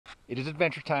It is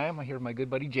adventure time. I'm here with my good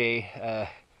buddy Jay.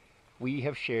 We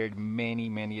have shared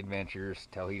many adventures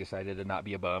till he decided to not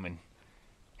be a bum and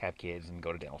have kids and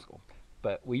go to dental school.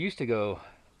 But we used to go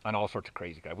on all sorts of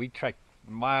crazy crap. We trekked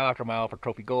mile after mile for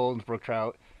trophy golds, brook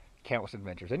trout, countless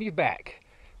adventures. And he's back.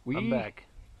 I'm back.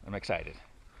 I'm excited.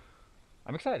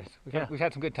 I'm excited. Yeah, we've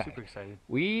had some good times. Super excited.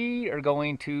 We are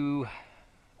going to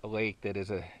a lake that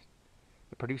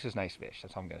produces nice fish.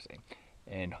 That's all I'm gonna say.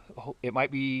 And it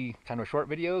might be kind of a short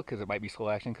video because it might be slow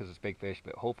action because it's big fish,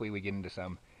 but hopefully we get into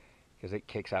some because it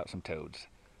kicks out some toads.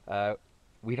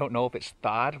 We don't know if it's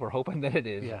thawed. We're hoping that it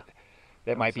is. Yeah.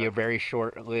 That might be a very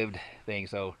short-lived thing.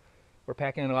 So we're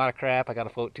packing in a lot of crap. I got a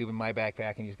float tube in my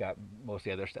backpack and he's got most of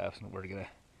the other stuff, and we're gonna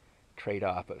trade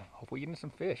off. But hopefully we get into some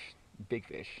fish, big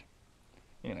fish.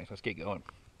 Anyways, let's get going.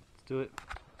 Let's do it.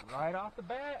 Right off the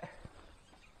bat,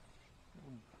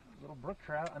 little brook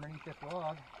trout underneath this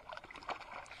log.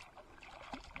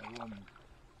 A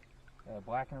little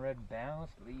black and red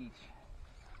balanced leech.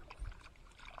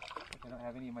 I don't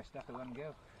have any of my stuff to let them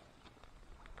go.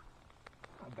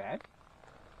 Not bad.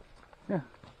 Yeah.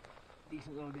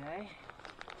 Decent little guy.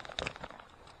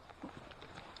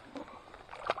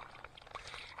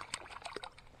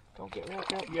 Don't get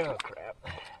wrapped up. Yeah, crap.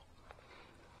 Yeah,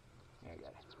 I got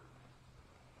it.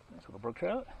 Nice little brook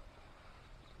trout.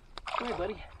 Come here,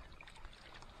 buddy.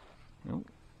 Nope.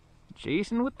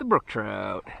 Jason with the brook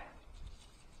trout.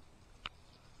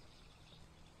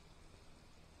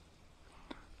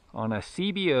 On a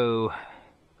CBO.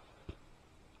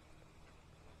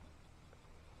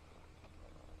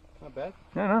 Not bad.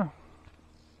 No.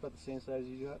 About the same size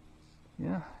you got.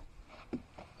 Yeah.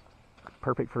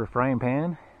 Perfect for a frying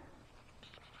pan.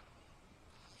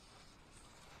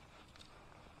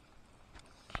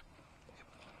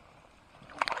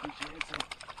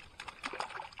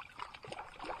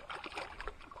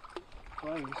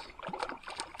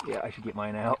 Yeah, I should get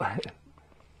mine out.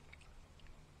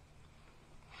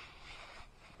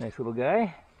 Nice little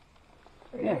guy.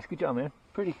 Very nice. Good job, man.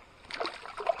 Pretty.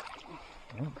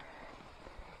 Yeah.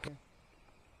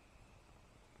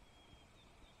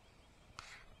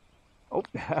 Oh,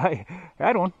 I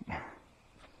had one.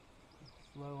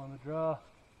 Slow on the draw.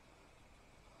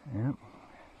 Yep.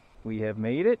 We have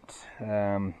made it.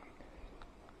 I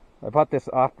bought this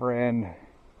off-brand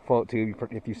float tube.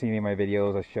 If you've seen any of my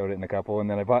videos, I showed it in a couple. And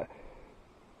then I bought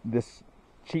this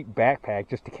cheap backpack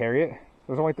just to carry it. It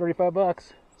was only 35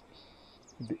 bucks.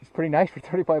 It's pretty nice for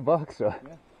 35 bucks. So.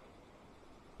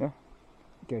 Yeah. You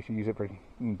guys should use it for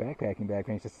backpacking.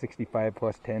 It's a 65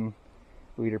 plus 10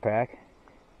 liter pack.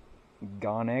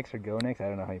 Gonex or Gonex, I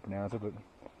don't know how you pronounce it, but is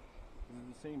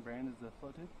it the same brand as the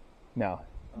float tube? No,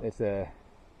 it's a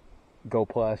Go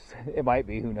Plus. It might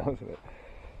be, who knows? But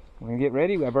we're gonna get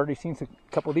ready. I've already seen a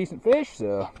couple decent fish,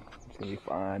 so it's gonna be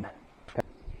fun.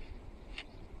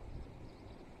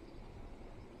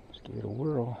 Just give it a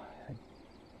whirl.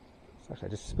 I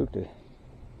just spooked a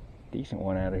decent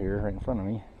one out of here right in front of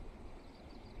me.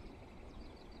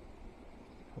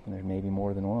 Hoping there's maybe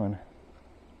more than one.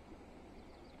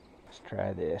 Let's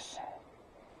try this.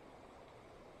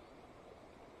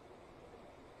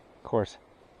 Of course,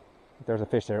 if there's a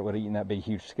fish there, it would have eaten that big,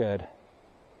 huge scud.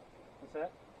 What's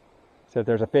that? So if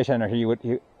there's a fish under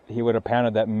here, he would have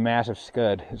pounded that massive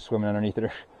scud swimming underneath it.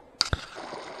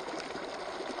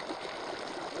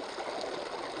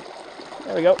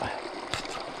 There we go.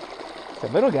 It's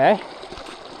a little guy.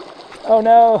 Oh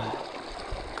no!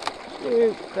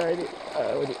 Shoot, sorry.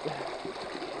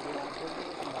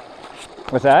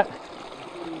 What's that?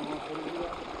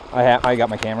 I got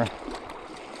my camera.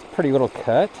 Pretty little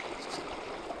cut.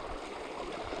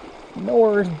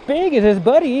 Nowhere as big as his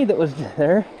buddy that was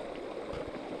there.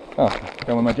 Oh,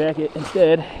 throwing my jacket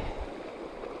instead.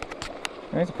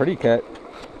 That's a pretty cut.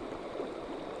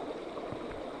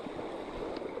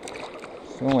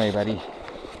 So anyway, buddy.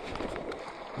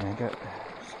 I got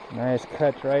nice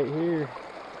cuts right here.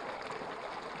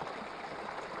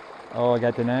 Oh, I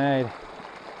got denied.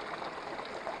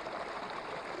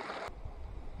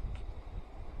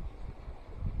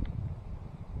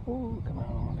 Ooh, come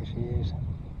on, there she is.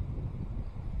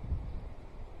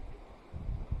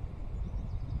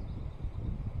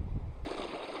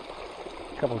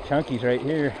 A couple of chunkies right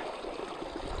here.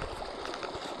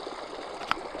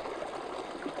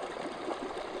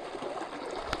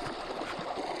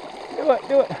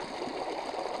 Do it.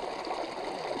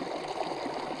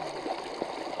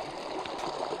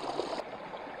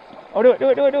 Oh, do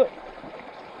it.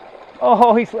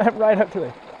 Oh, he swam right up to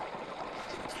it.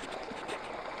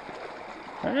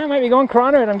 I might be going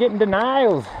crawling, I'm getting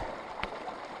denials.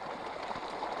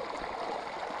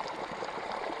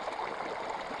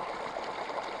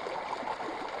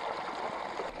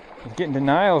 He's getting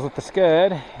denials with the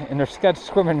scud, and there's scuds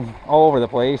swimming all over the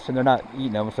place, and they're not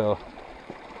eating them, so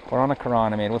we're on a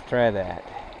chironomid. Let's try that.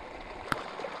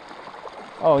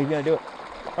 Oh, he's gonna do it.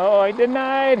 Oh, he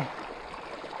denied.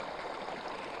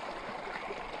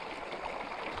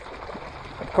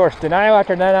 Of course, denial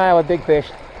after denial with big fish.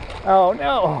 Oh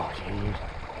no! Oh, jeez.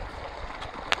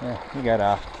 Yeah, he got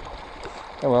off.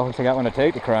 Oh well, at least I got one to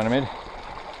take the chironomid.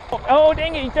 Oh,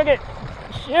 dang it, he took it!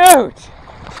 Shoot!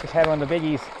 Just had one of the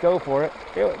biggies go for it.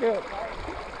 Do it, do it.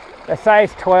 A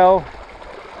size 12.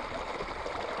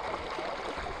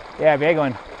 Yeah, big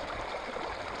one.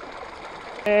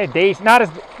 Decent, not as,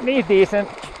 he's decent.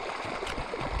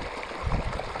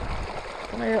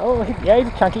 Come here, oh, yeah,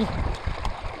 he's chunky.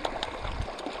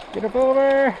 Get up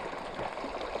over.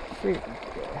 Sweet.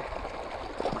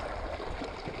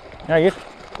 No,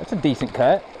 that's a decent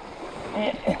cut.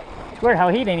 It's weird how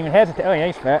he didn't even hesitate. Oh yeah,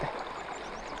 he's fat.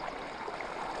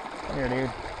 Come here,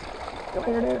 dude. Come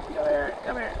here, dude. Come here.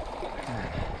 Come here.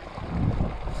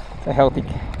 It's a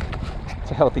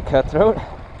healthy cutthroat.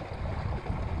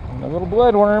 And a little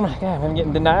bloodworm. God, I'm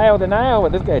getting denial,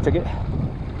 but this guy took it.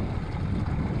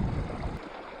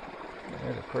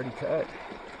 There's a pretty cut.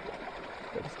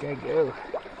 Let this guy go.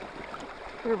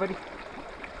 Here, buddy.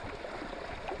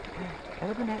 Out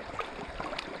of the net.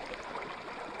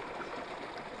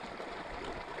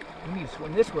 You need to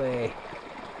swim this way.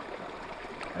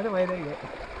 Other way, there you go.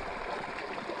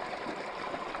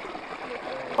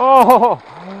 Oh!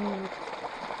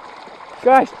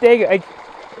 Gosh dang it. I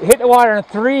hit the water in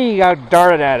 3, I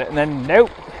darted at it, and then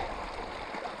nope.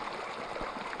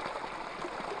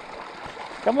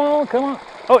 Come on, come on.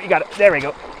 Oh, you got it. There we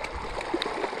go.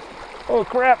 Oh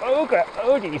crap, oh crap,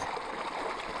 oh geez.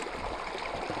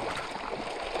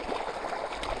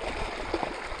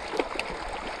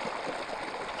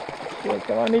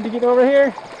 Come on, I need to get over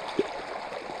here.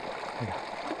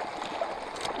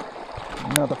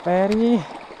 Another fatty.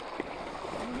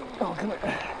 Oh, come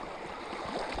here.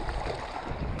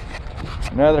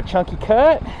 Another chunky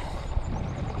cut.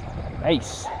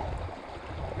 Nice.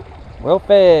 Well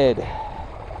fed.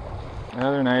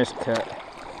 Another nice cut.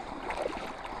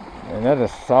 Another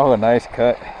solid, nice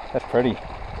cut. That's pretty.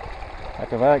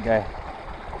 Look at that guy.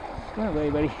 Come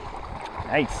on, buddy.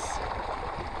 Nice.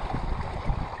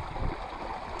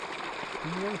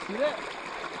 Can you really see that?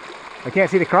 I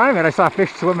can't see the chironomid. I saw a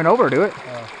fish swimming over to it.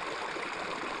 Oh.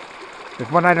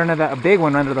 There's one right under that, a big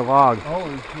one under the log.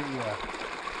 Holy shit, yeah.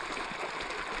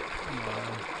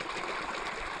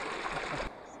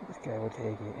 This guy will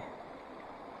take it.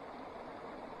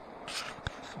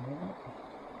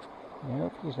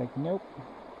 Nope. He's like, nope.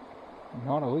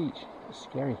 Not a leech. It's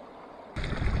scary.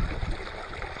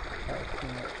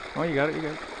 Oh, you got it, you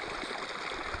got it.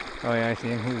 Oh yeah, I see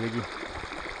him. He's a biggie.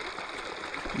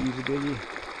 He's a biggie.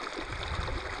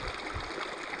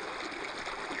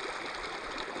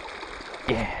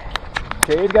 Yeah.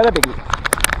 Jay's got a biggie.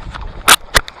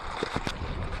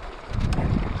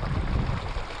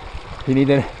 You need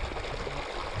to...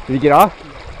 Did he get off?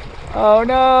 Oh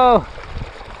no!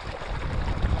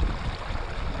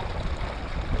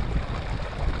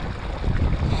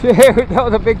 Shoot, that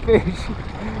was a big fish.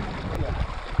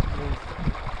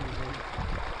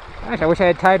 Gosh, I wish I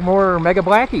had tied more mega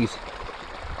blackies.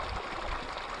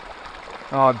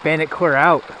 Oh, it bent it clear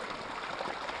out.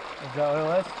 Is that what it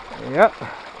was? Yep.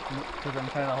 Because I'm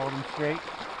trying to hold him straight.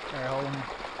 Or hold him to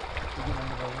get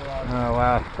under the log. Oh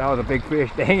wow, that was a big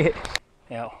fish, dang it.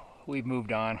 Yeah, we've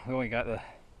moved on. We only got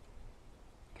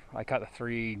I caught the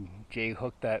 3. Jay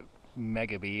hooked that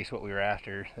mega beast, what we were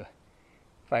after. The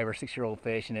 5 or 6 year old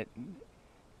fish, and it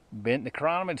bent the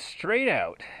chironomid straight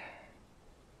out.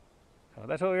 So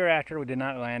that's what we were after. We did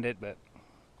not land it, but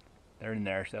they're in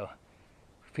there. So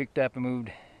picked up and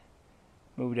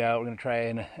moved out. We're gonna try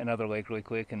another lake really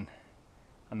quick and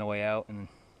on the way out, and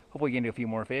hopefully get into a few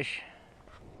more fish.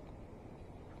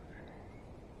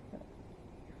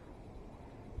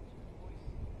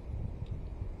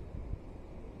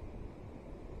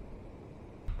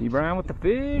 D Brown with the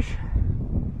fish.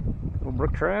 Little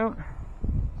brook trout.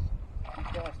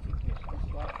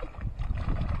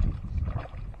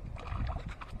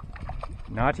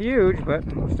 Not huge, but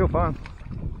still fun.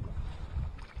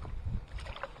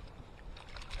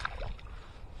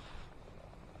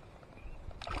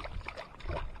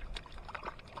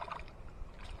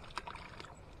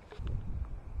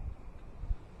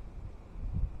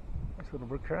 Nice little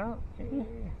brook trout. Yeah.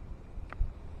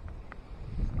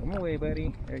 Come away,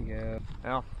 buddy. There you go.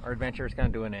 Well, our adventure is kind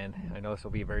of to an end. I know this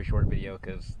will be a very short video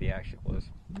because the action was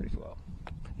pretty slow.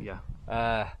 Yeah.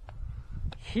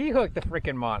 He hooked the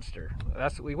freaking monster.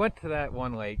 We went to that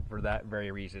one lake for that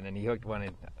very reason, and he hooked one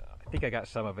in, I think I got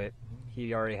some of it.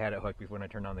 He already had it hooked before when I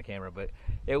turned on the camera, but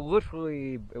it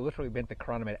literally bent the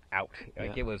chronometer out.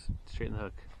 Like it was straight in the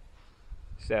hook.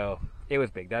 So it was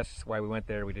big. That's why we went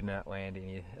there. We did not land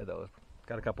any of those.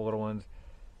 Got a couple little ones.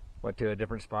 Went to a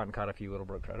different spot and caught a few little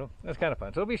brook trout. That's kind of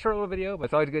fun. So it'll be a short little video, but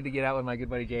it's always good to get out with my good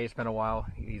buddy Jay. It's been a while.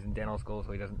 He's in dental school,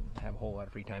 so he doesn't have a whole lot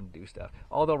of free time to do stuff.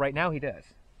 Although right now he does,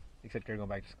 except they're going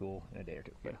back to school in a day or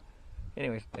two. But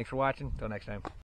anyways, thanks for watching. Until next time.